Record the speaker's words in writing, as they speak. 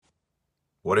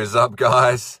What is up,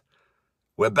 guys?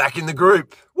 We're back in the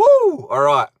group. Woo! All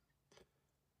right.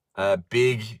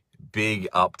 Big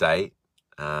update.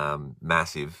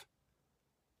 Massive.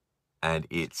 And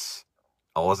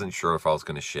I wasn't sure if I was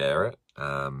going to share it.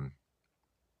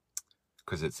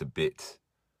 Because it's a bit,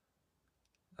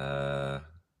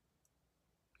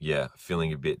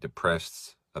 feeling a bit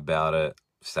depressed about it,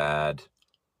 sad.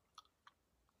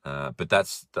 But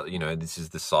this is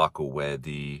the cycle where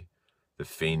the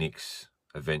phoenix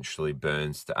eventually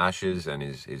burns to ashes and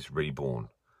is reborn.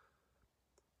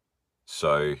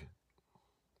 So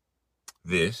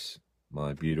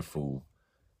my beautiful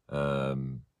GTI,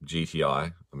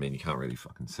 I mean, you can't really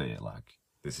fucking see it, like,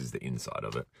 this is the inside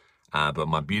of it. But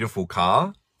my beautiful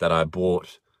car that I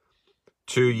bought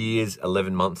 2 years,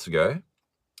 11 months ago,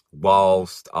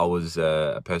 whilst I was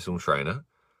a personal trainer,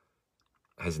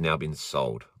 has now been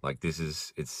sold. Like,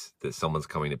 that someone's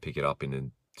coming to pick it up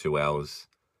in 2 hours,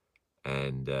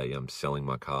 and I'm selling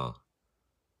my car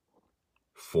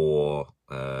for,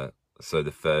 so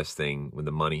the first thing, when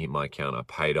the money hit my account, I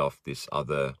paid off this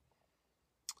other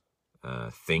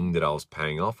thing that I was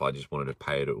paying off. I just wanted to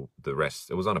pay the rest.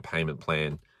 It was on a payment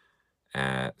plan,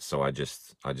 so I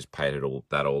just paid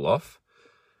that all off.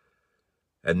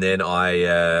 And then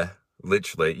I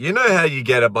literally, you know how you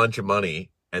get a bunch of money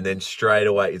and then straight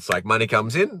away it's like money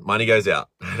comes in, money goes out.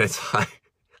 And it's like,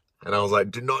 and I was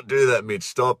like, do not do that, Mitch,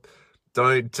 stop.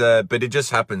 Don't, but it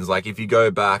just happens. Like, if you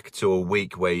go back to a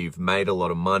week where you've made a lot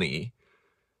of money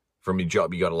from your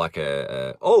job, you got like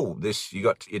you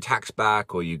got your tax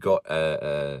back, or you got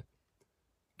a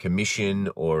commission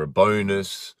or a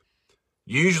bonus.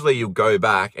 Usually you'll go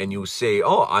back and you'll see,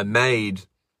 oh, I made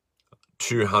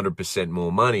 200%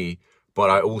 more money, but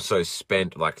I also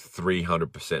spent like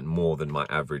 300% more than my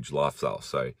average lifestyle.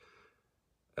 So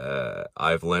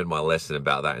I've learned my lesson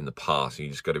about that in the past. You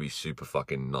just got to be super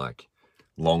fucking like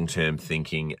long-term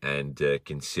thinking and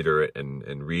considerate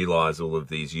and realize all of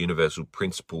these universal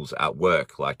principles at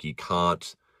work. Like, you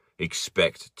can't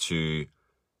expect to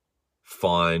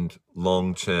find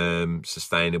long-term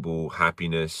sustainable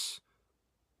happiness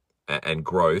and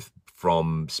growth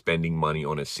from spending money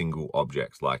on a single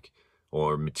object, like,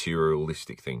 or a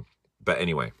materialistic thing. But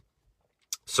anyway,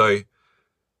 so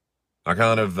I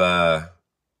kind of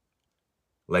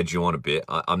led you on a bit.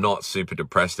 I'm not super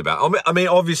depressed about it. I mean,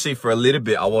 obviously for a little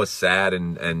bit I was sad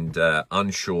and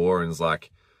unsure, and was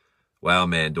like, wow,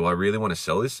 man, do I really want to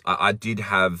sell this? I did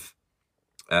have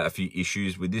a few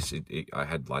issues with this. I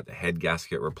had like the head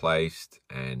gasket replaced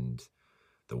and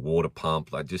the water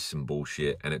pump, like just some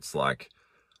bullshit. And it's like,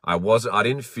 I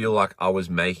didn't feel like I was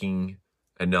making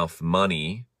enough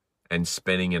money and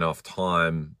spending enough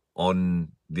time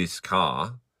on this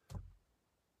car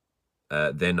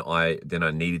than I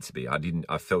needed to be.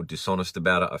 I felt dishonest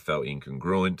about it. I felt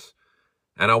incongruent,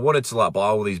 and I wanted to like buy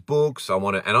all these books.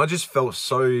 And I just felt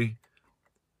so,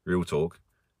 real talk,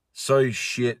 so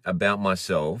shit about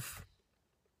myself,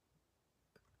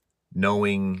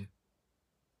 knowing,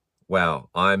 wow,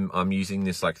 I'm using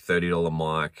this like $30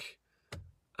 mic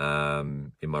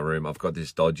in my room. I've got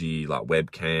this dodgy like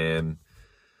webcam.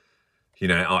 You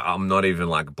know, I'm not even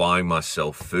like buying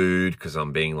myself food because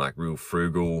I'm being like real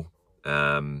frugal.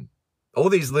 All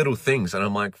these little things, and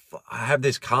I'm like, I have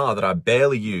this car that I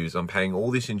barely use. I'm paying all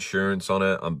this insurance on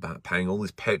it. I'm paying all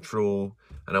this petrol,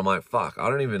 and I'm like, fuck, I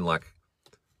don't even like,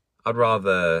 I'd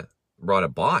rather ride a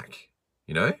bike,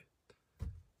 you know?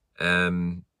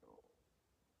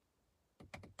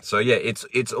 So yeah,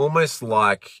 it's almost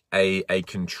like a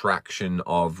contraction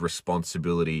of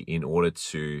responsibility in order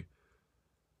to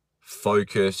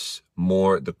focus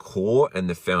more at the core and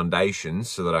the foundation,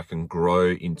 so that I can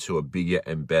grow into a bigger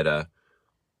and better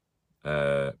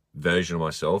version of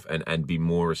myself and be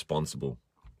more responsible.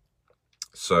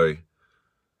 So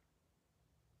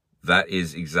that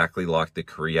is exactly like the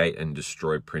create and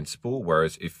destroy principle.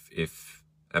 Whereas if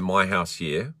at my house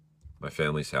here, my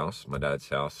family's house, my dad's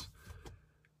house,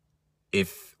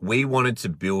 if we wanted to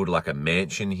build like a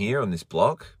mansion here on this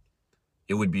block,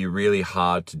 it would be really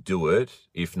hard to do it,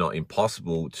 if not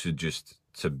impossible,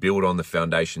 to build on the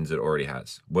foundations it already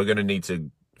has. We're going to need to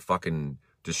fucking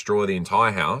destroy the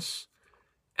entire house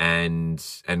and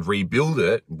rebuild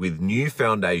it with new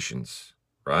foundations,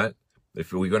 right?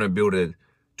 If we're going to build a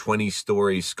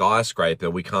 20-story skyscraper,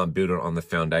 we can't build it on the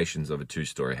foundations of a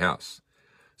 2-story house.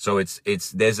 So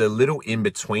there's a little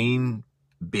in-between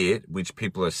bit which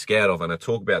people are scared of, and I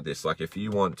talk about this. Like, if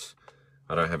you want,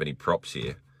 I don't have any props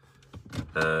here.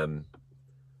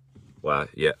 Well,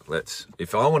 yeah,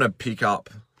 if I want to pick up,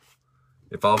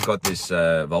 if I've got this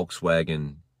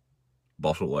Volkswagen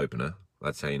bottle opener,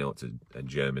 that's how you know it's a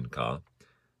German car.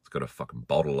 It's got a fucking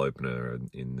bottle opener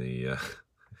in the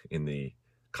in the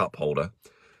cup holder.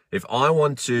 If I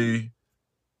want to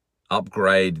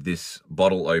upgrade this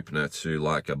bottle opener to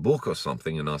like a book or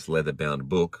something, a nice leather-bound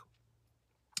book,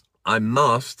 I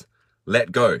must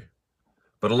let go.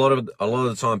 But a lot of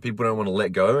the time, people don't want to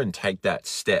let go and take that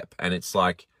step. And it's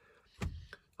like,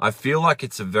 I feel like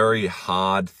it's a very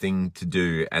hard thing to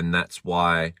do, and that's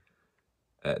why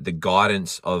the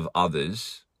guidance of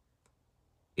others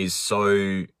is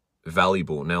so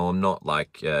valuable. Now, I'm not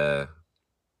like I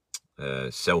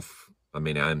am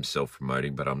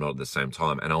self-promoting, but I'm not at the same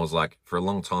time. And I was like, for a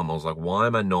long time, I was like, why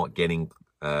am I not getting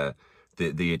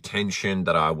the attention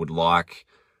that I would like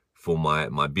for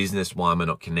my business? Why am I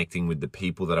not connecting with the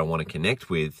people that I want to connect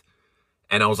with?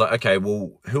 And I was like, okay,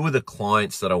 well, who are the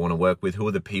clients that I want to work with? Who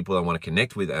are the people I want to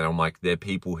connect with? And I'm like, they're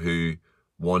people who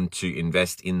want to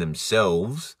invest in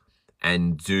themselves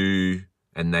and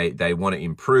they want to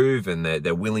improve, and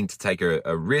they're willing to take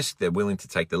a risk. They're willing to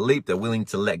take the leap. They're willing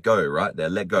to let go, right? They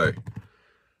let go.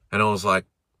 And I was like,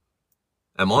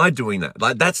 am I doing that?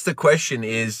 Like, that's the question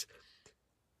is,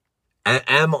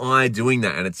 am I doing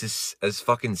that? And it's just as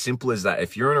fucking simple as that.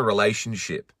 If you're in a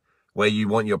relationship where you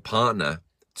want your partner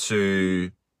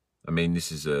to, I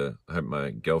hope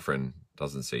my girlfriend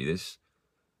doesn't see this.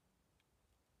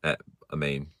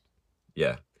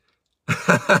 Yeah.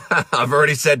 I've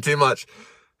already said too much.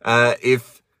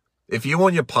 If you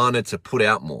want your partner to put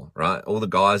out more, right? All the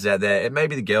guys out there,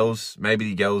 maybe the girls,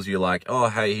 you're like, oh,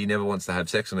 hey, he never wants to have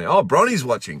sex with me. Oh, Bronny's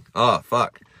watching. Oh,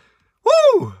 fuck.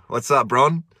 Woo! What's up,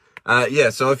 Bron?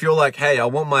 So if you're like, hey, I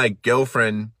want my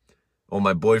girlfriend or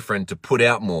my boyfriend to put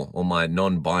out more, or my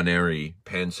non-binary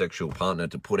pansexual partner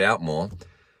to put out more,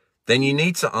 then you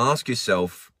need to ask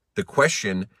yourself the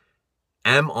question,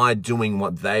 am I doing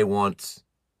what they want?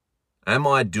 Am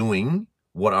I doing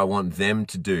what I want them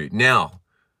to do? Now,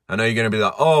 I know you're going to be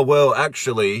like, oh, well,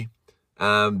 actually,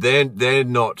 they're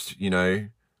not,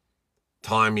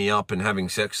 tying me up and having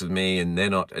sex with me, and they're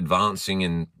not advancing.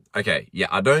 And okay, yeah,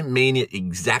 I don't mean it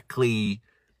exactly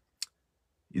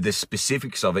the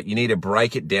specifics of it. You need to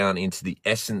break it down into the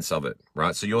essence of it,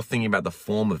 right? So you're thinking about the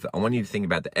form of it. I want you to think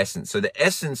about the essence. So the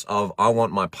essence of I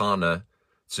want my partner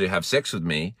to have sex with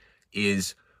me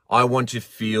is I want to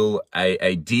feel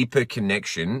a deeper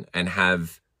connection and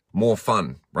have more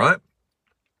fun, right?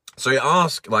 So you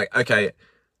ask, like, okay,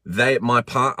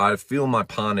 I feel my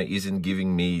partner isn't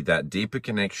giving me that deeper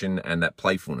connection and that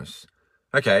playfulness.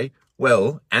 Okay,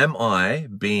 well, am I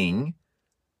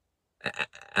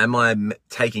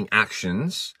taking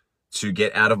actions to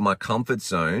get out of my comfort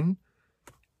zone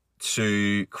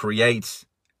to create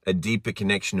a deeper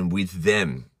connection with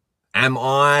them? Am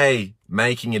I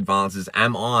making advances?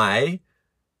 Am I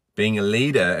being a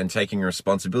leader and taking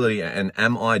responsibility? And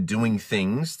am I doing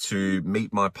things to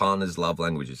meet my partner's love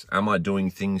languages? Am I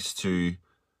doing things to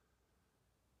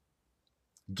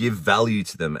give value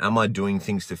to them? Am I doing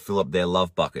things to fill up their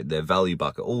love bucket, their value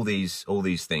bucket? All these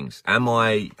things. Am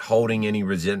I holding any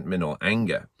resentment or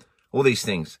anger? All these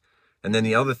things. And then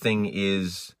the other thing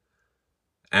is,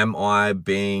 am I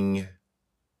being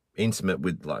intimate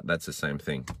with, like, that's the same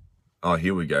thing. Oh,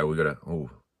 here we go. We got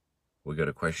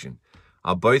a question.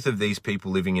 Are both of these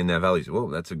people living in their values? Well,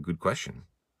 that's a good question.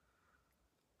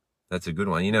 That's a good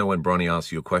one. You know, when Bronny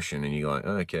asks you a question and you're like,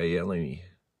 oh, okay, yeah, let me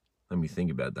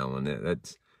think about that one.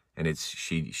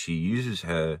 She uses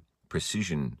her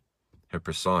precision, her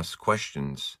precise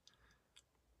questions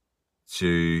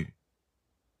to,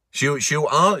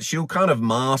 she'll kind of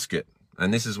mask it.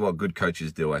 And this is what good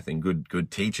coaches do. I think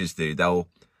good teachers do.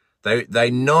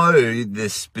 They know the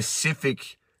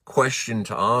specific question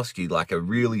to ask you, like a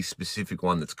really specific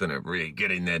one that's going to really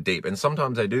get in there deep. And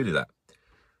sometimes they do that.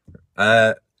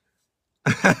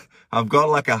 I've got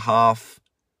like a half,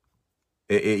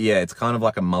 it's kind of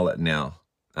like a mullet now.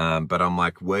 But I'm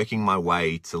like working my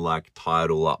way to like tie it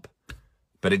all up.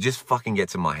 But it just fucking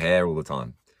gets in my hair all the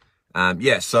time.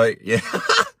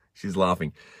 She's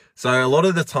laughing. So a lot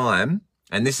of the time,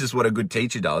 and this is what a good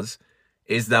teacher does,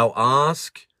 is they'll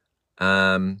ask,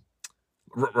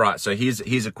 right, so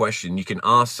here's a question. You can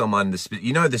ask someone,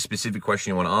 the specific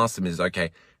question you want to ask them is,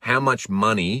 okay, how much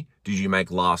money did you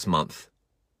make last month?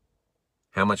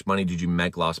 How much money did you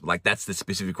make last month? Like, that's the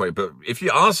specific question. But if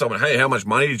you ask someone, hey, how much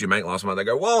money did you make last month? They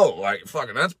go, whoa, like,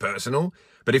 fucking, that's personal.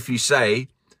 But if you say,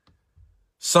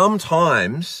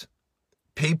 sometimes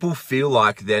people feel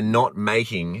like they're not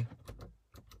making,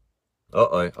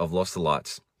 uh-oh, I've lost the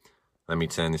lights. Let me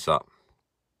turn this up.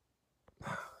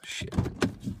 Shit.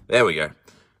 There we go.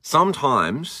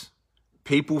 Sometimes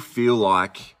people feel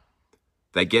like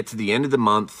they get to the end of the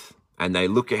month and they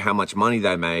look at how much money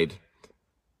they made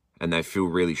and they feel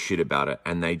really shit about it.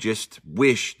 And they just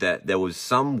wish that there was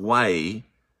some way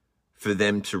for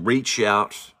them to reach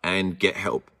out and get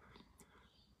help.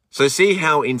 So see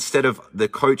how instead of the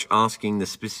coach asking the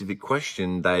specific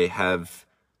question, they have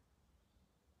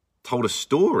told a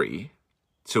story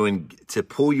to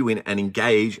pull you in and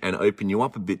engage and open you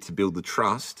up a bit to build the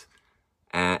trust,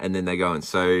 and then they go. And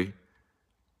so,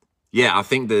 yeah, I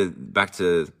think back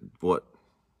to what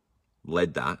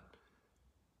led that,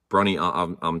 Bronny,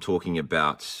 I'm talking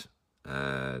about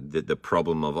the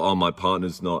problem of, oh, my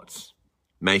partner's not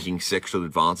making sexual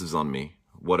advances on me.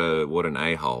 What an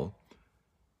a-hole.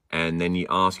 And then you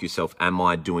ask yourself, am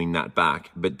I doing that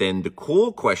back? But then the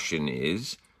core question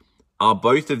is, are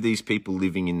both of these people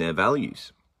living in their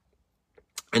values?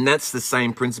 And that's the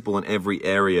same principle in every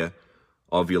area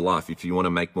of your life. If you want to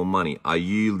make more money, are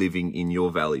you living in your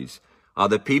values? Are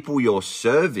the people you're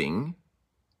serving,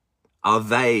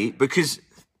 because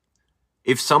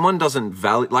if someone doesn't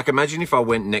value, like imagine if I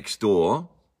went next door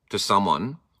to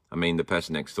someone, I mean, the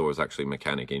person next door is actually a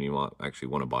mechanic and you might actually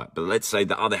want to buy it. But let's say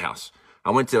the other house.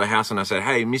 I went to a house and I said,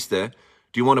 hey, mister,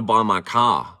 do you want to buy my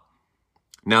car?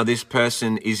 Now, this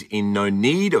person is in no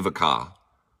need of a car.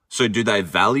 So do they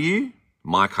value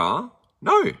my car?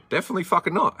 No, definitely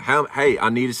fucking not. Hey, I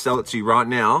need to sell it to you right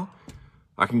now.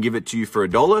 I can give it to you for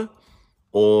 $1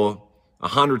 or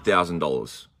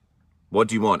 $100,000. What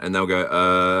do you want? And they'll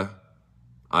go,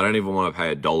 I don't even want to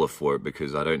pay $1 for it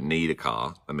because I don't need a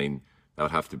car. I mean, that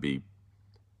would have to be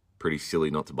pretty silly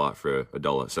not to buy it for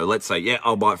 $1. So let's say, yeah,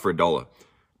 I'll buy it for $1.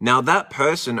 Now that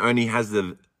person only has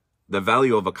the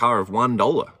value of a car of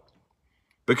 $1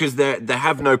 because they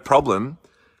have no problem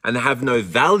and they have no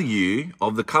value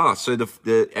of the car. So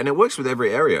and it works with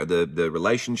every area, the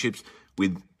relationships,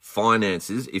 with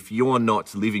finances. If you're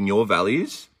not living your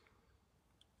values,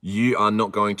 you are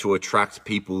not going to attract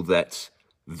people that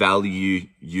value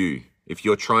you. If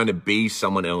you're trying to be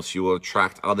someone else, you will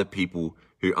attract other people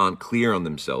who aren't clear on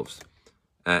themselves.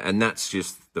 And that's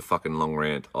just the fucking long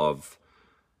rant of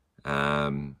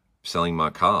selling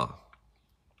my car.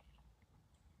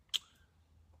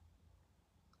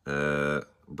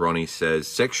 Bronny says,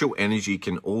 sexual energy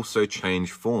can also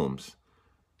change forms.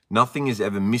 Nothing is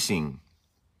ever missing.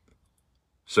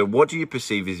 So what do you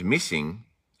perceive is missing,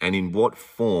 and in what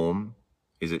form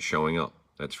is it showing up?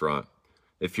 That's right.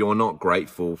 If you're not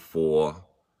grateful for,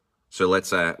 so let's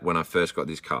say when I first got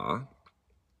this car,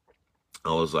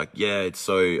 I was like, yeah, it's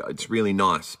really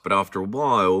nice. But after a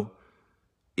while,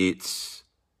 it's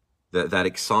that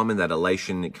excitement, that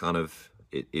elation,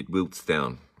 it wilts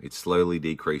down. It slowly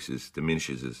decreases,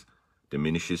 diminishes.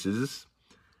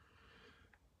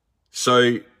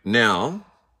 So now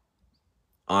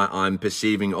I'm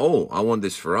perceiving, oh, I want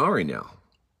this Ferrari now.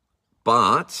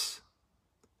 But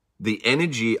the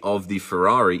energy of the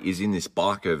Ferrari is in this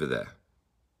bike over there.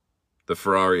 The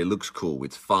Ferrari, it looks cool.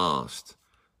 It's fast.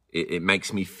 It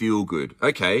makes me feel good.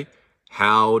 Okay,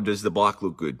 how does the bike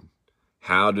look good?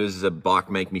 How does the bike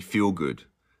make me feel good?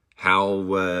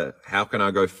 How can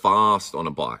I go fast on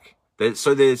a bike?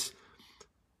 So there's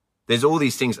all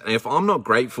these things. And if I'm not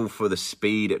grateful for the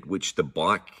speed at which the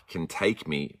bike can take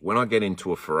me, when I get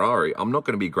into a Ferrari, I'm not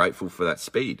going to be grateful for that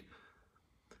speed.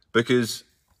 Because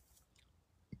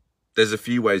there's a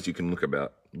few ways you can look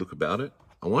about it.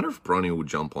 I wonder if Bronny will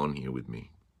jump on here with me.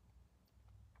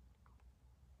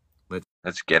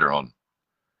 Let's get her on.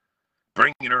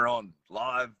 Bringing her on.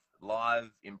 Live,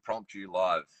 impromptu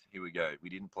live. Here we go. We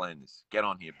didn't plan this. Get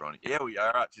on here, Bronny. Yeah, we are.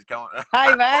 All right, she's going.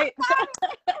 Hey, mate.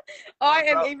 I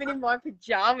am even in my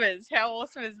pajamas. How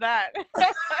awesome is that?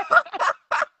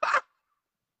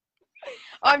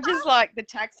 I'm just like the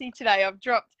taxi today. I've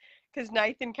dropped, because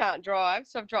Nathan can't drive,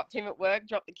 so I've dropped him at work,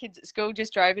 dropped the kids at school,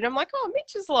 just drove in. I'm like, oh,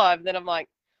 Mitch is live. And then I'm like,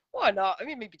 why not? I'm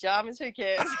in my pajamas. Who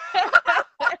cares?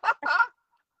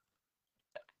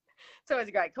 It's always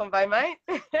a great convo, mate.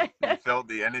 You felt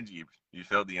the energy.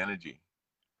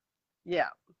 Yeah.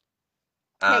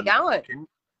 How you going?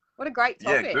 What a great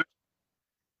topic. Yeah, good.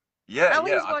 Yeah,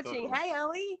 Ellie's watching. Hey,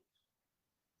 Ellie.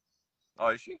 Oh,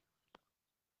 is she?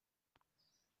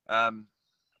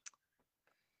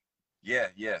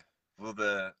 Yeah. Well,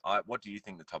 what do you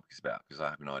think the topic is about? Because I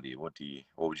have no idea. What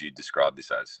would you describe this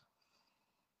as?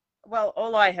 Well,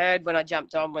 all I heard when I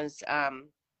jumped on was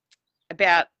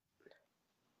about.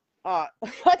 Oh,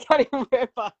 I can't even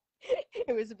remember.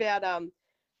 It was about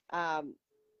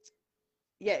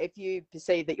if you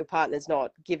perceive that your partner's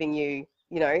not giving you,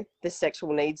 the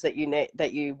sexual needs that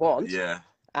you want. Yeah,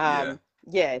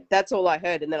 that's all I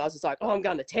heard. And then I was just like, oh, I'm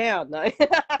going to town. No.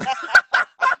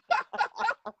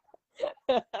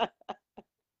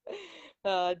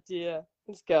 Oh dear,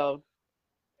 it's gold.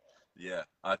 Yeah,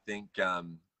 I think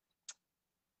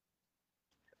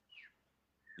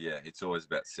Yeah, it's always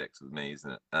about sex with me,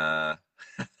 isn't it?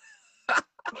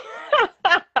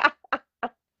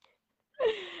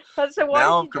 So why did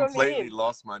Now I've you join me completely in?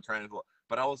 lost my train of thought.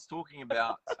 But I was talking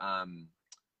about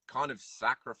kind of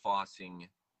sacrificing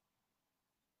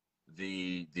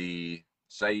the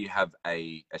say you have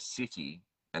a city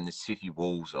and the city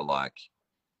walls are like,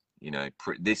 you know,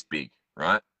 this big,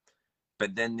 right?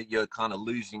 But then you're kind of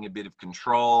losing a bit of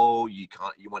control. You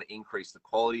want to increase the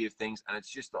quality of things, and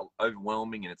it's just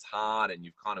overwhelming and it's hard, and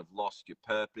you've kind of lost your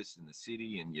purpose in the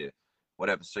city and you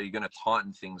whatever. So you're going to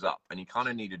tighten things up, and you kind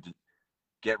of need to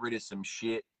get rid of some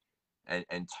shit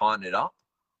and tighten it up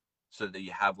so that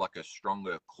you have like a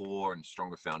stronger core and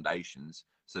stronger foundations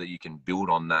so that you can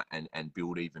build on that and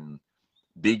build even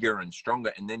bigger and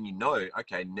stronger. And then, you know,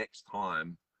 okay, next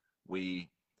time we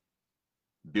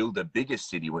build a bigger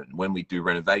city, when we do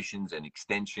renovations and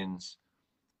extensions,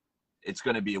 it's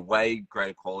going to be a way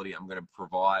greater quality. I'm going to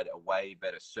provide a way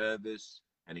better service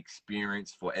and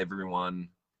experience for everyone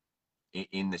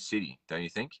in the city. Don't you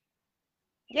think?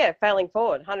 Yeah, failing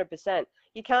forward, 100%.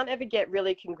 You can't ever get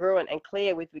really congruent and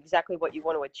clear with exactly what you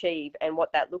want to achieve and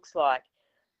what that looks like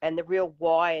and the real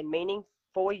why and meaning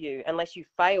for you unless you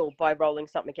fail by rolling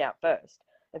something out first.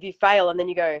 If you fail and then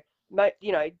you go,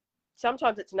 you know,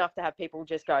 sometimes it's enough to have people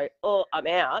just go, oh, I'm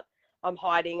out, I'm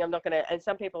hiding, I'm not going to. And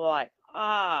some people are like,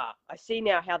 I see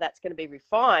now how that's going to be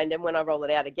refined. And when I roll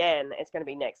it out again, it's going to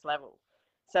be next level.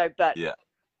 So, but Yeah.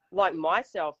 like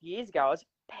myself years ago, I was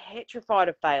petrified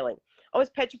of failing. I was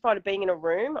petrified of being in a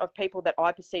room of people that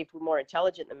I perceived were more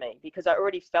intelligent than me because I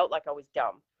already felt like I was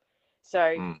dumb.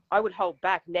 So I would hold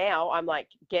back. Now I'm like,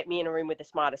 get me in a room with the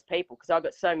smartest people because I've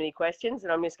got so many questions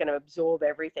and I'm just going to absorb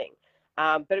everything.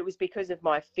 But it was because of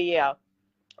my fear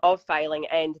of failing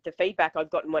and the feedback I'd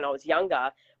gotten when I was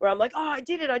younger, where I'm like, oh, I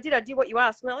did what you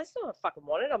asked. Well, that's not what I fucking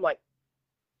wanted. I'm like,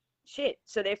 shit.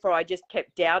 So therefore, I just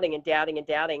kept doubting and doubting and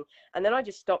doubting, and then I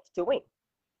just stopped doing.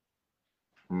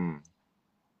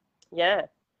 Yeah.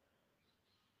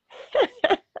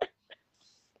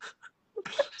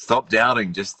 Stop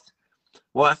doubting. Just,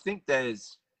 well, I think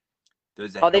there's a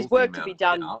There's healthy work to amount be of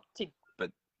done doubt,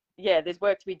 but yeah, there's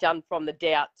work to be done from the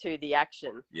doubt to the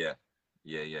action. yeah.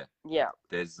 Yeah.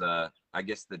 There's I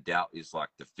guess the doubt is like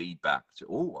the feedback to,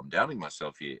 oh, I'm doubting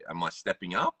myself here. Am I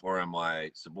stepping up or am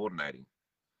I subordinating?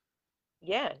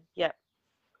 Yeah. Yeah.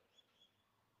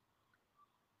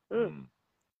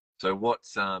 So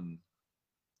what's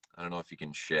I don't know if you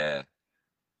can share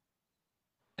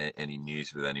any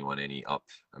news with anyone,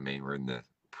 I mean, we're in the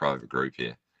private group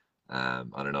here. I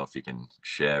don't know if you can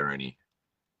share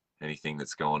anything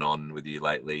that's going on with you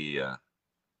lately.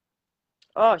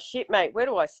 Oh shit, mate. Where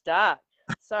do I start?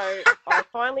 So I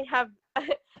finally have.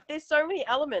 There's so many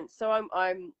elements. So I'm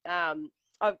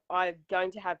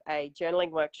going to have a journaling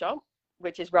workshop,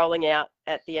 which is rolling out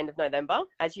at the end of November,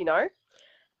 as you know.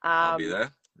 I'll be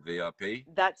there, VIP.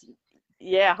 That's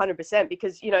yeah, 100%.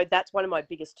 Because you know that's one of my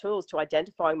biggest tools to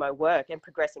identifying my work and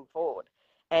progressing forward.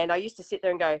 And I used to sit there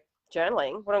and go,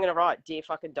 journaling. What I'm going to write, dear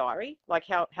fucking diary. Like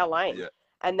how lame. Yeah.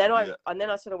 And then Yeah.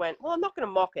 I sort of went, well, I'm not going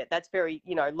to mock it. That's very,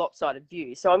 you know, lopsided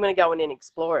view. So I'm going to go in and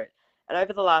explore it. And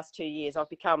over the last 2 years, I've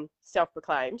become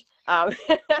self-proclaimed the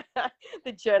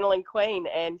journaling queen.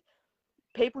 And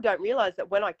people don't realize that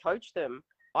when I coach them,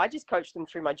 I just coach them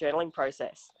through my journaling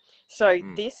process. So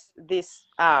this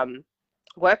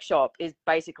workshop is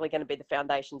basically going to be the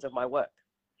foundations of my work,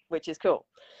 which is cool.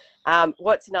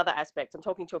 What's another aspect? I'm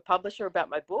talking to a publisher about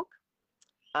my book,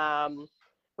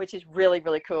 which is really,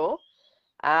 really cool.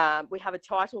 We have a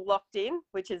title locked in,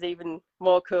 which is even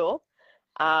more cool.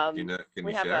 Can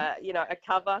we you have share? a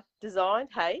cover designed.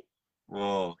 Hey.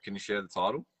 Well, can you share the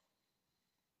title?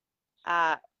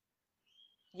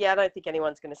 Yeah, I don't think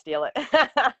anyone's going to steal it.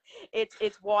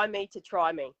 It's why me to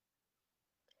try me.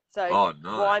 So Oh,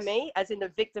 nice. why me, as in the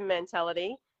victim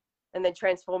mentality, and then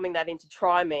transforming that into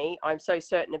try me. I'm so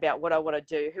certain about what I want to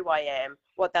do, who I am,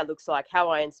 what that looks like, how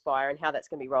I inspire, and how that's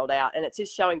going to be rolled out. And it's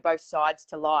just showing both sides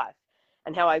to life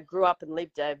and how I grew up and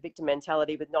lived a victim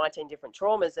mentality with 19 different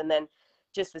traumas, and then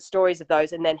just the stories of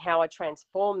those, and then how I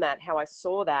transformed that, how I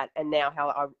saw that, and now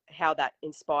how that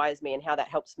inspires me and how that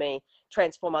helps me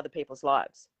transform other people's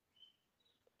lives.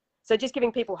 So just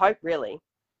giving people hope, really.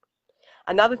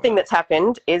 Another thing that's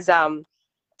happened is,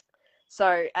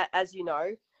 so as you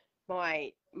know,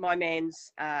 my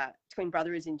man's twin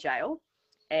brother is in jail,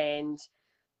 and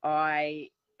I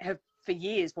have for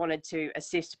years wanted to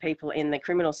assist people in the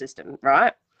criminal system,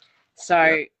 right?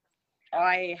 So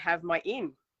I have my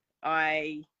in.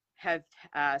 I have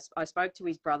I spoke to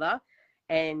his brother,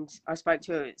 and I spoke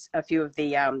to a few of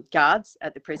the guards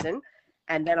at the prison,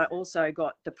 and then I also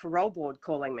got the parole board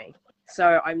calling me.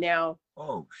 So I'm now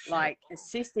Oh shit. like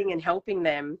assisting and helping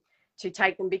them to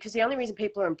take them, because the only reason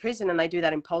people are in prison and they do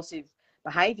that impulsive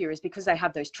behavior is because they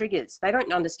have those triggers. They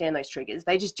don't understand those triggers.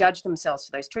 They just judge themselves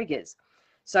for those triggers.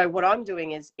 So what I'm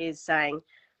doing is saying,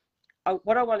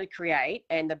 what I want to create,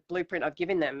 and the blueprint I've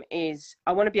given them is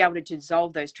I want to be able to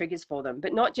dissolve those triggers for them.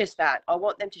 But not just that, I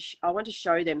want them to I want to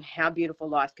show them how beautiful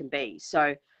life can be.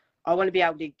 So I want to be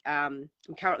able to I'm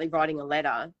currently writing a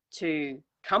letter to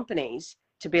companies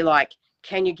to be like,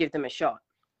 can you give them a shot?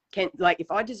 Can, like,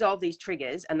 if I dissolve these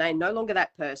triggers and they're no longer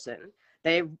that person,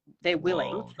 they're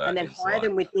willing, Whoa, and that then is hire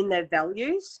them within their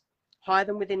values, hire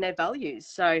them within their values.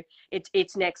 So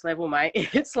it's next level, mate.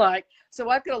 It's like, so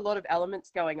I've got a lot of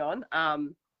elements going on.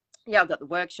 Yeah, I've got the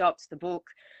workshops, the book.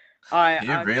 You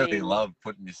I've really been, love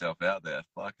putting yourself out there.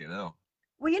 Fucking hell.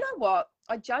 well, you know what?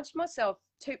 I judged myself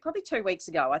probably 2 weeks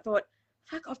ago. I thought,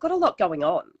 fuck, I've got a lot going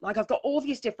on. Like, I've got all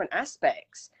these different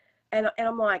aspects, and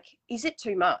I'm like, is it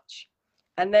too much?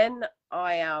 And then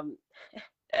I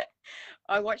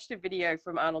watched a video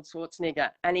from Arnold Schwarzenegger,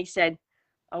 and he said,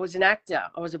 I was an actor,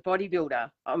 I was a bodybuilder,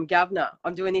 I'm governor,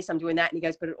 I'm doing this, I'm doing that. And he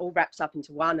goes, but it all wraps up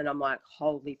into one. And I'm like,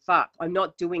 holy fuck, I'm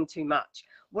not doing too much.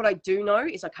 What I do know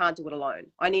is I can't do it alone.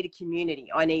 I need a community.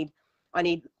 I need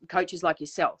coaches like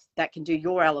yourself that can do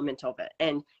your element of it.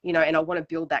 And, you know, and I want to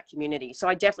build that community. So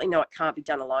I definitely know it can't be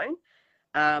done alone.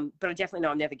 But I definitely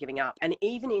know I'm never giving up. And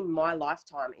even in my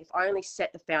lifetime, if I only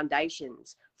set the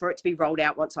foundations for it to be rolled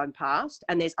out once I'm passed,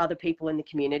 and there's other people in the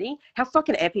community, how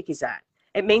fucking epic is that?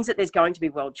 It means that there's going to be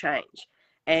world change.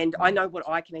 And I know what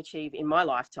I can achieve in my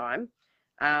lifetime.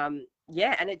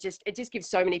 Yeah, and it just gives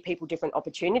so many people different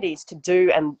opportunities to do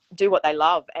what they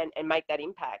love and make that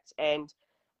impact. And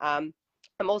I'm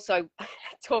also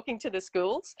talking to the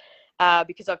schools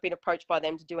because I've been approached by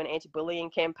them to do an anti-bullying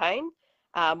campaign.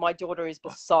 My daughter is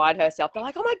beside herself. They're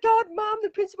like, oh my God, Mum, the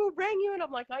principal rang you. And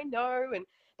I'm like, I know. And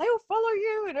they all follow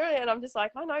you. And I'm just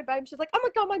like, I know, babe. She's like, oh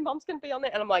my God, my mum's going to be on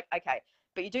there. And I'm like, okay,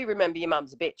 but you do remember your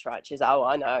mum's a bitch, right? She's, oh,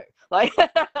 I know. Like,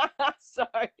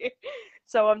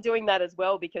 so I'm doing that as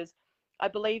well, because I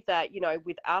believe that, you know,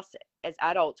 with us as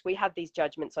adults, we have these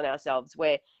judgments on ourselves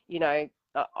where, you know,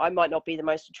 I might not be the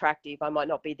most attractive. I might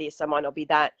not be this. I might not be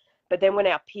that. But then when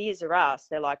our peers are us,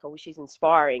 they're like, oh, she's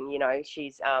inspiring, you know,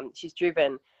 she's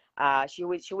driven, she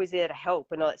always there to help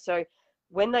and all that. So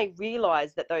when they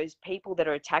realize that those people that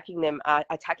are attacking them are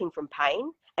attacking from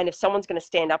pain, and if someone's going to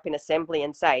stand up in assembly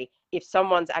and say, if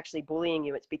someone's actually bullying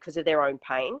you, it's because of their own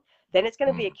pain, then it's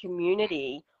going to be a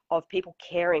community of people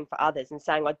caring for others and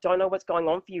saying, I don't know what's going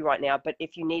on for you right now, but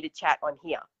if you need a chat, I'm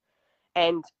here.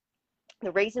 And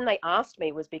the reason they asked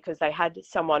me was because they had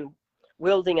someone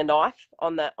wielding a knife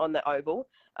on the oval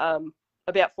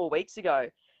about 4 weeks ago,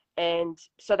 and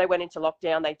so they went into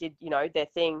lockdown. They did, you know, their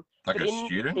thing. Like but a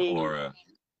student or a...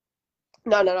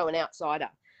 No, an outsider.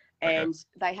 And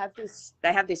they have this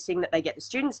thing that they get the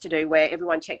students to do where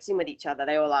everyone checks in with each other.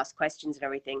 They all ask questions and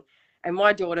everything. And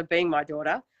my daughter, being my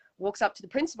daughter, walks up to the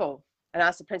principal and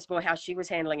asks the principal how she was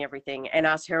handling everything and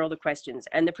asked her all the questions.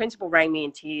 And the principal rang me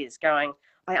in tears going,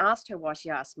 I asked her why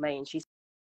she asked me, and she's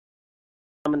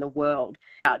in the world,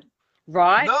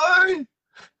 right? No.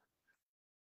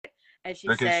 And she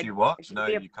because said, she what? She No,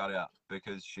 you cut out.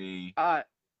 Because she...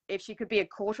 if she could be a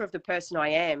quarter of the person I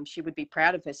am, she would be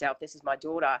proud of herself. This is my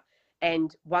daughter.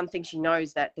 And one thing she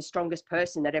knows, that the strongest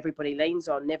person that everybody leans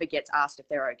on never gets asked if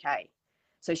they're okay.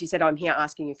 So she said, I'm here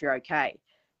asking if you're okay.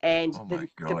 And the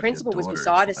principal was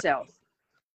beside herself.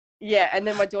 Yeah. And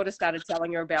then my daughter started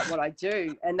telling her about what I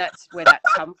do. And that's where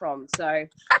that's come from. So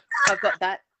I've got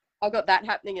that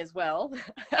happening as well.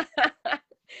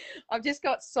 I've just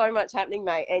got so much happening,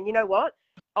 mate. And you know what?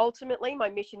 Ultimately, my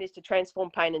mission is to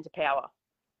transform pain into power.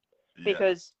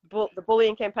 Because the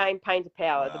bullying campaign, pain to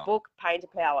power. Wow. The book, pain to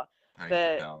power.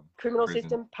 Criminal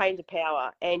system, pain to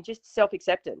power. And just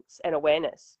self-acceptance and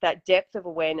awareness. That depth of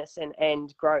awareness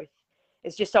and growth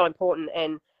is just so important.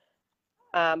 And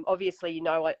obviously, you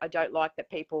know, I don't like that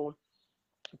people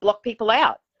block people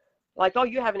out. Like, oh,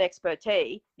 you have an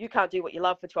expertise. You can't do what you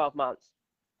love for 12 months.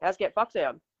 How's get fucked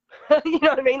down? You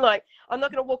know what I mean? Like, I'm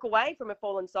not going to walk away from a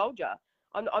fallen soldier.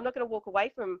 I'm not going to walk away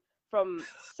from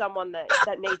someone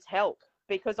that needs help,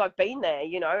 because I've been there,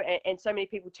 you know, and so many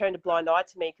people turned a blind eye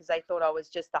to me because they thought I was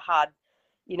just the hard,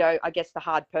 you know, I guess the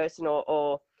hard person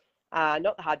or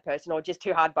not the hard person, or just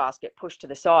too hard basket pushed to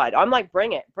the side. I'm like,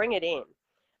 bring it in.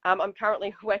 I'm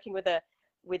currently working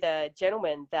with a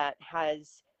gentleman that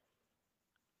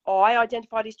I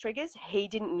identified his triggers. He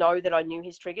didn't know that I knew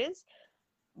his triggers,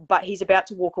 but he's about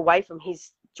to walk away from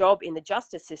his job in the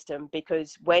justice system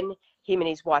because when him and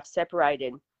his wife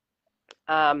separated,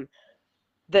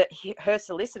 her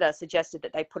solicitor suggested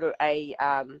that they put a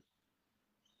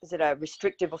is it a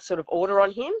restrictive sort of order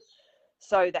on him,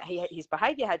 so that his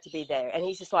behaviour had to be there. And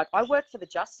he's just like, I work for the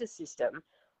justice system.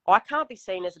 I can't be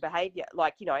seen as a behaviour,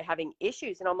 like, you know, having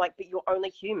issues. And I'm like, but you're only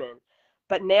human.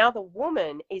 But now the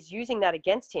woman is using that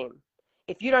against him.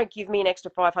 If you don't give me an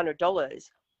extra $500,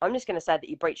 I'm just going to say that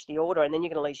you breached the order, and then you're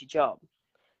going to lose your job.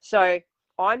 So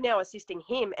I'm now assisting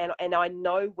him, and I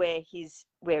know where his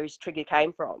trigger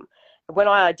came from. When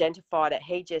I identified it,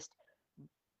 he just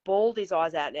bawled his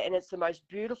eyes out, and it's the most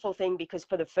beautiful thing, because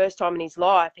for the first time in his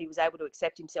life, he was able to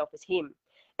accept himself as him.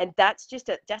 And that's just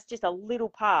a little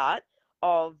part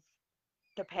of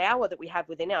the power that we have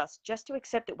within us, just to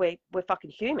accept that we're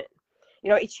fucking human. You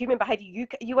know, it's human behavior.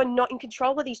 You are not in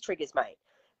control of these triggers, mate.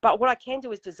 But what I can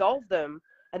do is dissolve them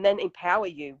and then empower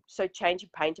you. So change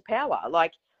your pain to power.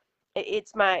 Like,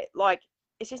 it's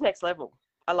just next level.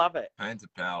 I love it. Pain to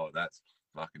power. That's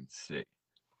fucking sick.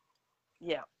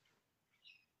 Yeah.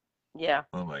 Yeah.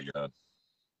 Oh my God.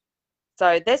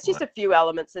 So there's just a few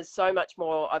elements. There's so much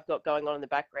more I've got going on in the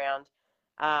background.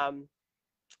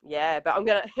 Yeah, but I'm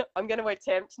gonna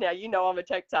attempt now. You know I'm a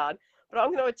tectard, but I'm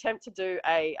going to attempt to do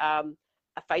a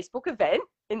Facebook event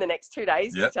in the next 2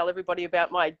 days to tell everybody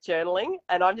about my journaling,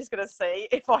 and I'm just going to see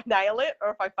if I nail it or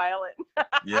if I fail it.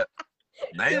 Yep.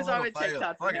 Nail it I'm or a fail.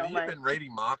 tectard. Fuck, have you been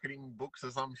reading marketing books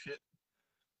or some shit?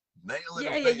 Nail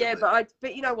it. Yeah.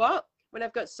 But you know what? When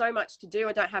I've got so much to do,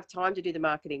 I don't have time to do the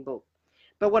marketing book.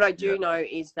 But what I do know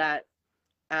is that,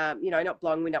 you know, not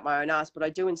blowing wind up my own ass, but I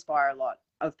do inspire a lot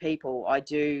of people. I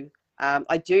do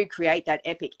create that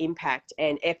epic impact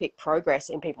and epic progress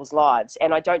in people's lives,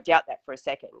 and I don't doubt that for a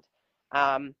second.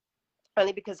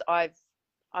 Only because I've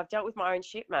dealt with my own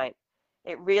shit, mate.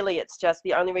 It's just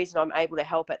the only reason I'm able to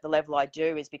help at the level I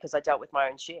do is because I dealt with my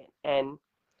own shit. And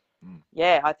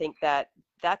yeah, I think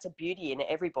that's a beauty in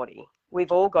everybody.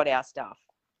 We've all got our stuff.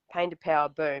 Pain to power,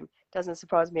 boom. Doesn't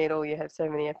surprise me at all. You have so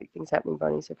many epic things happening,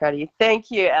 Bonnie. So proud of you. Thank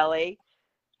you, Ellie.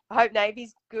 I hope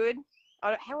Navy's good.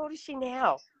 How old is she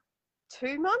now?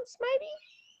 2 months, maybe?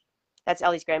 That's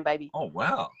Ellie's grandbaby. Oh,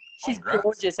 wow. She's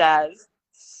gorgeous as.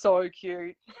 So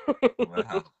cute.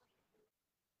 Wow.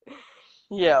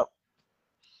 Yeah.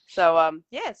 So,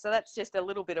 so that's just a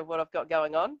little bit of what I've got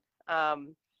going on.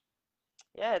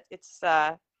 Yeah, it's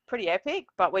pretty epic.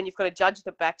 But when you've got a judge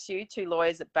that backs you, 2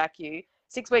 lawyers that back you,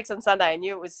 6 weeks on Sunday, I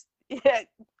knew it was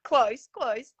close.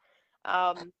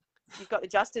 You've got the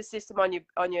justice system on your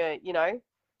you know,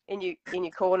 in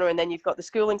your corner, and then you've got the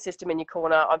schooling system in your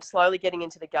corner. I'm slowly getting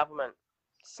into the government,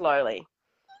 slowly.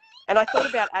 And I thought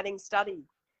about adding study.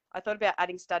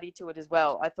 To it as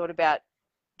well. I thought about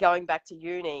going back to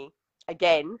uni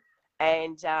again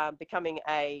and becoming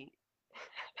a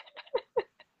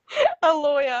a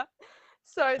lawyer,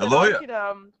 so that I could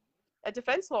a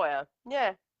defense lawyer.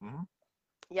 Yeah. Mm-hmm.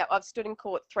 Yeah, I've stood in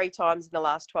court 3 times in the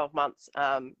last 12 months,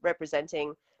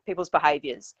 representing people's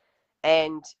behaviours,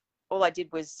 and all I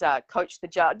did was coach the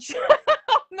judge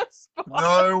on the spot.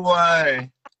 No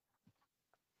way.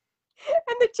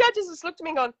 And the judges just looked at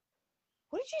me and gone,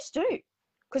 "What did you just do?"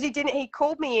 Because he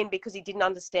called me in because he didn't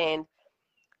understand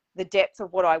the depth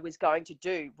of what I was going to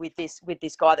do with this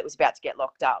guy that was about to get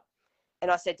locked up. And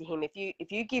I said to him, if you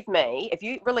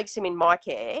release him in my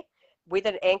care with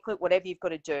an anklet, whatever you've got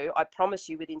to do, I promise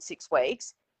you within 6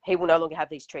 weeks, he will no longer have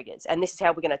these triggers. And this is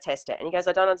how we're going to test it. And he goes,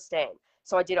 I don't understand.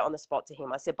 So I did it on the spot to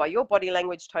him. I said, by your body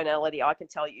language, tonality, I can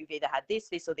tell you've either had this,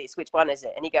 this, or this. Which one is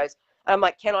it? And he goes, I'm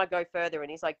like, can I go further? And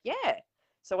he's like, yeah.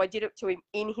 So I did it to him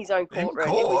in his own courtroom.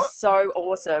 It was so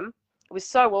awesome. It was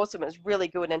so awesome. It was really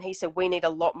good. And he said, we need a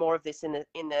lot more of this in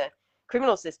the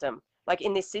criminal system, like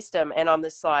in this system. And I'm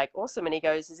just like, awesome. And he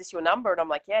goes, is this your number? And I'm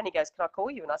like, yeah. And he goes, can I call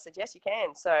you? And I said, yes, you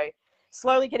can. So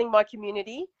slowly getting my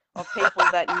community of people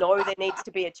that know there needs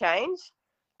to be a change,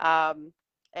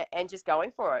 and just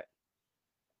going for it.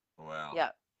 Wow. Yeah.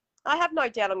 I have no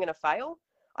doubt I'm going to fail.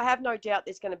 I have no doubt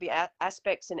there's going to be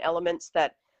aspects and elements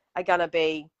that are going to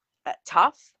be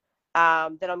tough,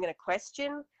 that I'm going to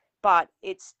question, but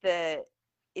it's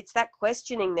that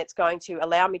questioning that's going to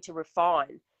allow me to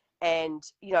refine. And,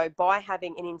 you know, by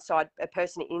having a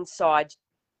person inside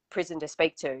prison to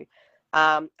speak to,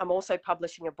 I'm also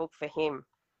publishing a book for him.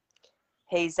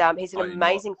 He's an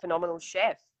amazing, phenomenal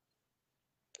chef.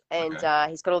 And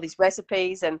he's got all these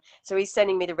recipes. And so he's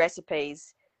sending me the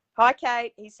recipes. Hi,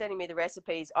 Kate. He's sending me the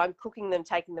recipes. I'm cooking them,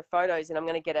 taking the photos, and I'm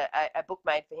going to get a book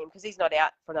made for him because he's not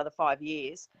out for another 5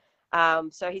 years.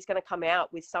 So he's going to come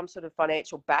out with some sort of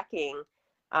financial backing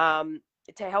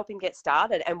to help him get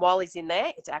started. And while he's in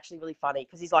there, it's actually really funny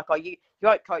because he's like, oh, you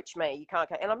won't coach me. You can't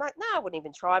coach. And I'm like, no, I wouldn't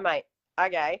even try, mate.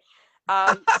 Okay.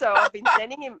 So I've been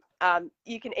sending him,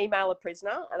 you can email a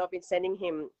prisoner, and I've been sending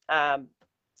him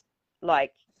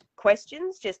like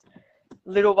questions, just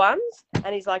little ones.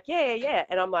 And he's like, yeah.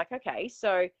 And I'm like, okay,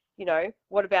 so, you know,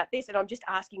 what about this? And I'm just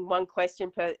asking one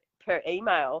question per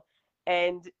email.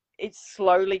 And it's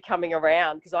slowly coming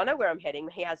around because I know where I'm heading.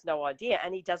 He has no idea.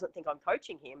 And he doesn't think I'm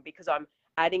coaching him because I'm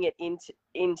adding it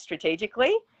in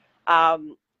strategically.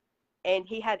 And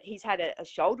he's had a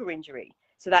shoulder injury.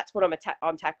 So that's what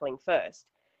I'm tackling first.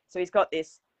 So he's got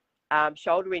this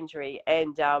shoulder injury.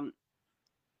 And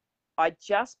I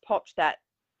just popped that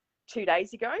 2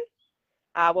 days ago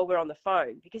while we're on the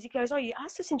phone, because he goes, oh, you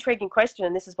asked this intriguing question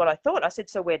and this is what I thought. I said,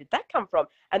 so where did that come from?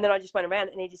 And then I just went around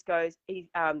and he just goes, he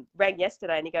rang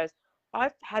yesterday and he goes,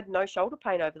 I've had no shoulder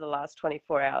pain over the last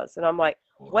 24 hours. And I'm like,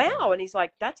 wow. And he's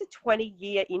like, that's a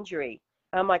 20-year injury.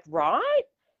 And I'm like, right?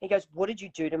 He goes, what did you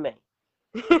do to me?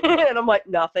 And I'm like,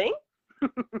 nothing.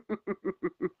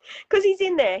 Because he's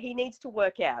in there. He needs to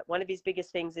work out. One of his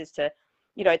biggest things is to,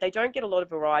 you know, they don't get a lot of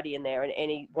variety in there. And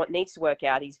he needs to work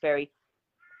out. He's very,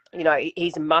 you know,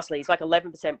 he's muscly. He's like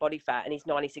 11% body fat and he's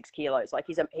 96 kilos. Like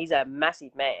he's a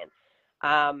massive man.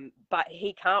 But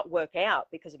he can't work out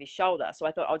because of his shoulder. So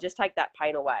I thought I'll just take that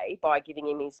pain away by giving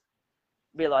him his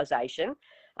realization,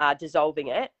 dissolving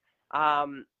it.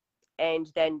 And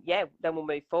then we'll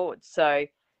move forward. So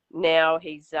now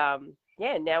he's able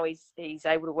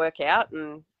to work out,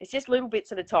 and it's just little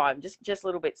bits at a time, just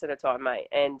little bits at a time, mate.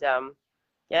 And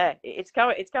it's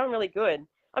going really good.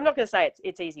 I'm not going to say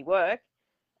it's easy work.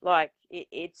 Like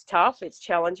it's tough, it's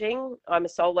challenging. I'm a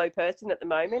solo person at the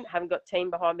moment, haven't got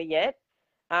team behind me yet.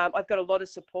 I've got a lot of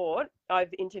support.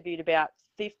 I've interviewed about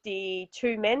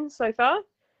 52 men so far,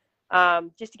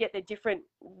 just to get their different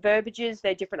verbiages,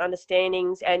 their different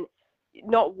understandings, and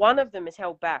not one of them is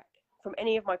held back from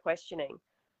any of my questioning.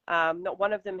 Not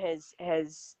one of them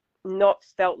has not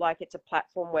felt like it's a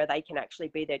platform where they can actually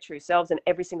be their true selves, and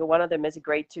every single one of them has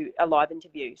agreed to a live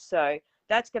interview. So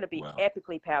that's going to be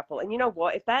epically powerful. And you know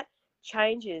what? If that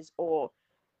changes or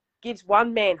gives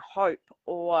one man hope,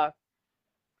 or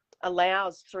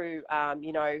allows through,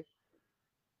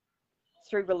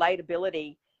 through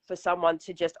relatability for someone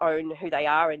to just own who they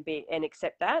are and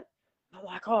accept that, I'm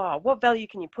like, oh, what value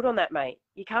can you put on that, mate?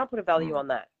 You can't put a value on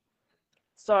that.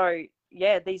 So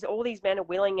yeah, all these men are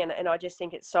willing, and I just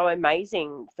think it's so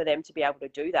amazing for them to be able to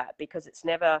do that, because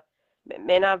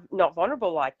men are not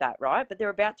vulnerable like that, right? But they're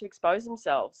about to expose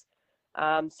themselves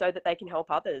so that they can help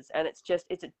others. And it's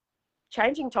a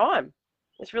changing time.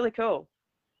 It's really cool.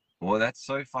 Well, that's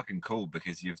so fucking cool,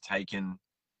 because you've taken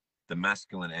the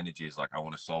masculine energy is like, I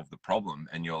want to solve the problem.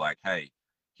 And you're like, hey,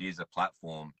 here's a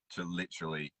platform to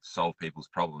literally solve people's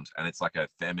problems. And it's like a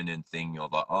feminine thing. You're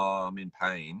like, oh, I'm in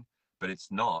pain. But it's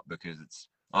not, because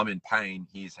I'm in pain.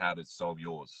 Here's how to solve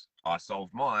yours. I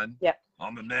solved mine. Yeah.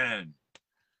 I'm a man.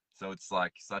 So it's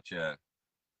like such a,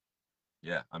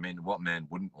 I mean, what man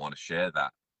wouldn't want to share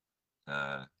that?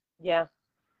 Yeah.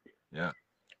 Yeah.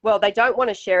 Well, they don't want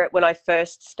to share it when I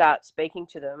first start speaking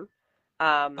to them.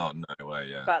 Oh, no way,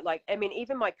 yeah. But like, I mean,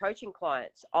 even my coaching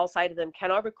clients, I'll say to them,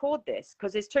 can I record this?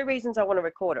 Because there's two reasons I want to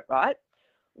record it, right?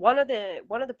 One of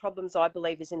the problems I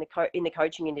believe is in the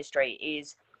coaching industry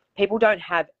is people don't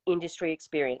have industry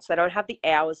experience. They don't have the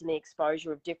hours and the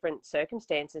exposure of different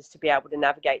circumstances to be able to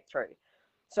navigate through.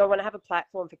 So I want to have a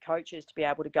platform for coaches to be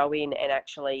able to go in and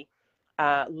actually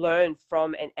learn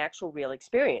from an actual real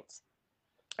experience.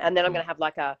 And then I'm going to have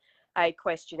like a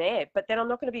questionnaire, but then I'm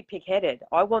not going to be pig-headed.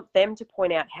 I want them to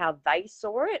point out how they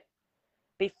saw it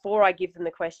before I give them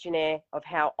the questionnaire of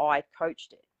how I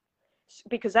coached it,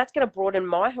 because that's going to broaden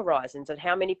my horizons and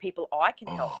how many people I can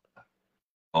help.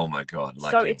 Oh my God.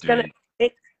 Like, so it's going to,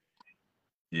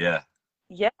 yeah.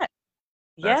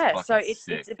 So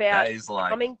it's about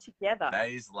coming together. That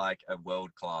is like a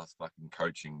world-class fucking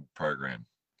coaching program.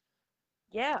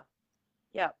 Yeah.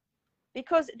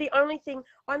 Because the only thing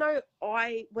I know,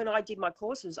 when I did my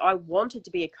courses, I wanted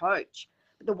to be a coach.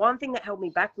 But the one thing that held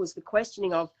me back was the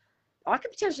questioning of, I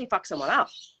could potentially fuck someone up.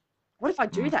 What if I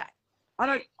do that?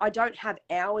 I don't have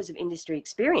hours of industry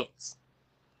experience.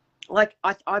 Like,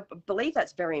 I believe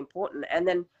that's very important. And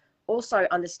then also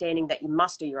understanding that you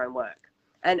must do your own work.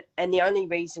 And the only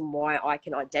reason why I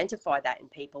can identify that in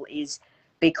people is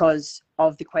because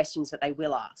of the questions that they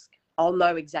will ask. I'll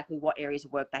know exactly what areas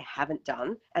of work they haven't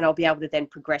done, and I'll be able to then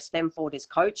progress them forward as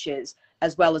coaches,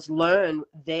 as well as learn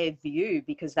their view,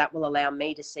 because that will allow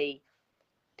me to see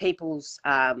people's,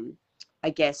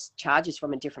 charges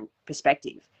from a different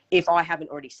perspective, if I haven't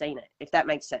already seen it, if that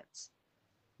makes sense.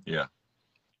 Yeah.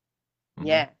 Mm-hmm.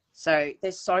 Yeah. So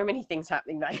there's so many things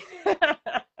happening, mate.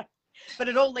 But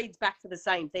it all leads back to the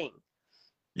same thing.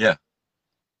 Yeah.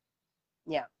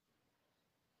 Yeah.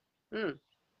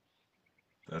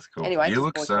 That's cool. Anyway, you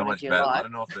look so much better. I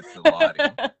don't know if it's the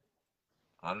lighting.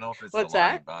 I don't know if it's What's the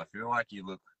lighting, that? but I feel like you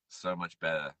look so much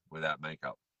better without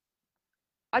makeup.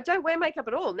 I don't wear makeup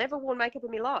at all. Never worn makeup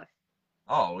in my life.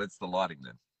 Oh, it's the lighting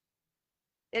then.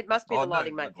 It must be Oh the no,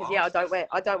 lighting, mate. the Because yeah, glasses.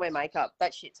 I don't wear makeup.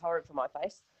 That shit's horrid for my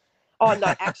face. Oh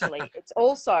no, actually, it's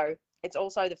also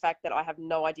the fact that I have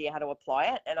no idea how to apply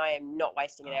it, and I am not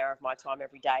wasting an Oh. hour of my time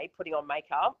every day putting on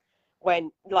makeup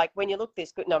when you look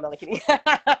this good. No, I'm not kidding.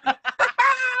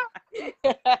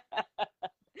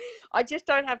 I just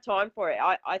don't have time for it.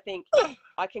 I think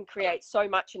I can create so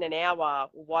much in an hour.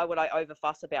 Why would I over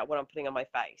fuss about what I'm putting on my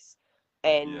face?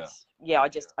 And Yeah. yeah,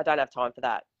 I don't have time for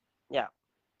that. Yeah.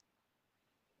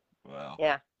 Wow.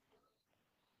 Yeah.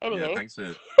 Yeah. Anywho. Thanks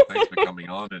for coming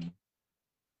on, and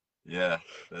yeah,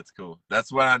 that's cool.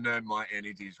 That's when I know my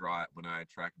energy's right, when I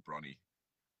attract Bronny.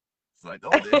 It's like,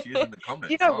 oh, there she is in the You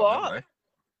comments. know Oh, what? hello.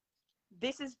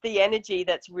 This is the energy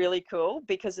that's really cool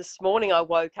because this morning I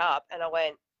woke up and I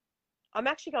went, I'm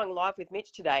actually going live with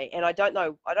Mitch today, and I don't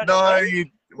know No, when. you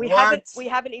We what?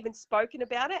 haven't even spoken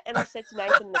about it. And I said to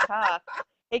Nathan in the car,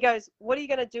 he goes, "What are you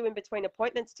going to do in between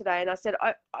appointments today?" And I said,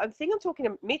 I think I'm talking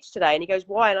to Mitch today. And he goes,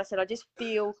 "Why?" And I said, I just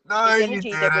feel No, this you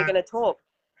energy that we're didn't. going to talk.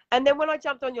 And then when I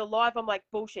jumped on your live, I'm like,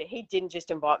 bullshit. He didn't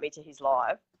just invite me to his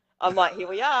live. I'm like, here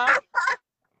we are.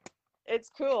 It's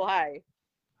cool, hey.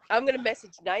 I'm going to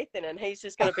message Nathan, and he's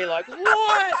just going to be like,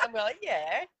 "What?" I'm like,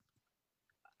 "Yeah."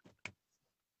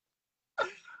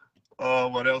 Oh,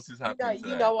 what else is happening You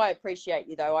today? know, I appreciate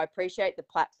you though. I appreciate the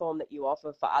platform that you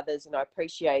offer for others, and I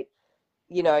appreciate,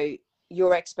 you know,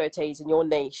 your expertise and your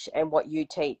niche and what you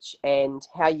teach and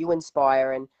how you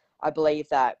inspire. And I believe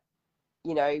that,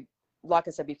 you know, like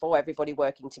I said before, everybody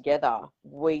working together,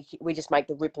 we just make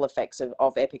the ripple effects of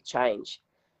epic change,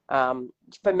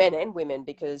 for men and women,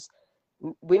 because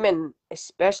women,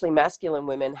 especially masculine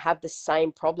women, have the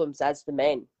same problems as the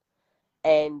men.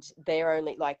 And they're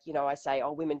only like, you know, I say,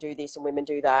 oh, women do this and women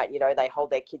do that, you know, they hold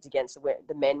their kids against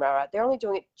the men. They're only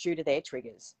doing it due to their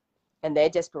triggers and their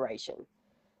desperation.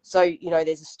 So, you know,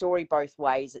 there's a story both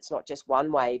ways. It's not just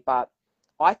one way. But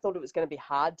I thought it was going to be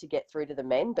hard to get through to the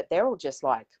men, but they're all just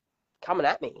like coming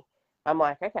at me. I'm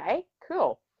like, okay,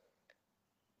 cool,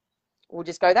 we'll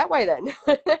just go that way then.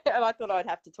 And I thought I'd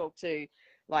have to talk to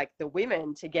like the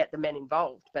women to get the men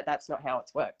involved, but that's not how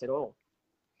it's worked at all.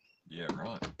 Yeah,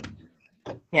 right.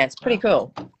 Yeah, it's pretty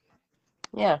cool.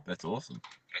 Yeah. That's awesome.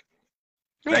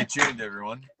 Yeah. Stay tuned,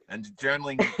 everyone. And the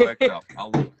journaling workshop,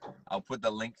 I'll put the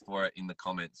link for it in the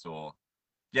comments, or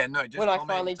yeah, no, just When I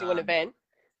finally do an event.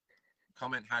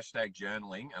 comment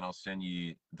 #journaling, and I'll send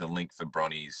you the link for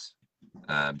Bronny's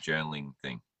journaling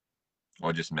thing,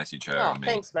 or just message her Oh, or me.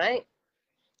 thanks, mate.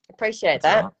 Appreciate That's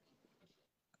all that. right.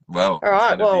 Well, All it's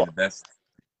right. gonna be Well, the best.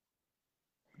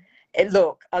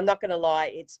 look, I'm not going to lie.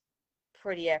 It's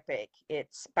pretty epic.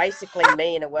 It's basically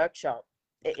me in a workshop.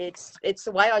 It's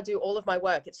the way I do all of my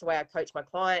work. It's the way I coach my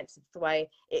clients. It's the way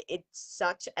it's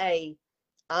such a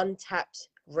untapped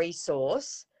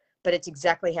resource, but it's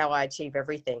exactly how I achieve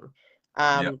everything.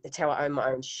 Yep. It's how I own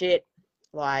my own shit.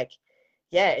 Like,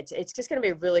 yeah, it's just going to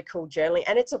be really cool journaling,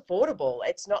 and it's affordable.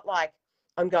 It's not like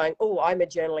I'm going, oh, I'm a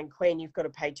journaling queen, you've got to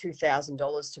pay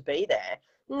 $2,000 to be there.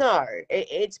 No,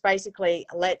 it's basically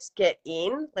let's get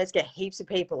heaps of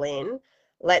people in.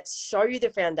 Let's show you the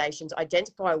foundations,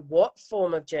 identify what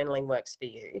form of journaling works for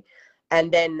you.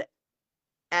 And then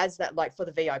as that, like for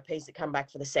the VIPs that come back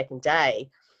for the second day,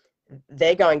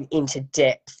 they're going into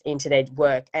depth into their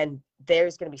work, and there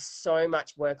is going to be so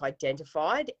much work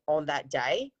identified on that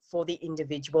day for the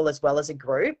individual as well as a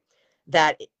group,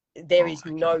 that there is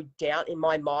no doubt in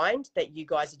my mind that you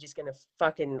guys are just going to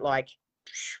fucking like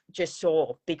just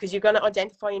soar, because you're going to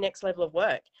identify your next level of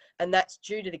work, and that's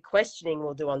due to the questioning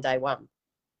we'll do on day one.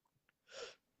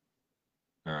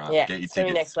 All right. Yeah, Get your it's going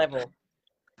to be tickets. next level.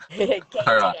 Get your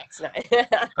All right. tickets.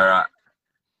 No. All right.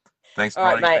 Thanks, All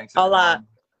right, Bonnie. mate. Thanks, everyone.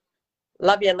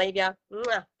 Love you and leave you.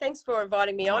 Thanks for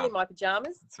inviting me on Mwah. in my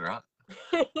pajamas. That's all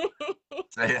right.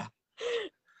 See ya.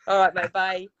 All right, mate.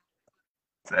 Bye.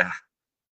 See ya.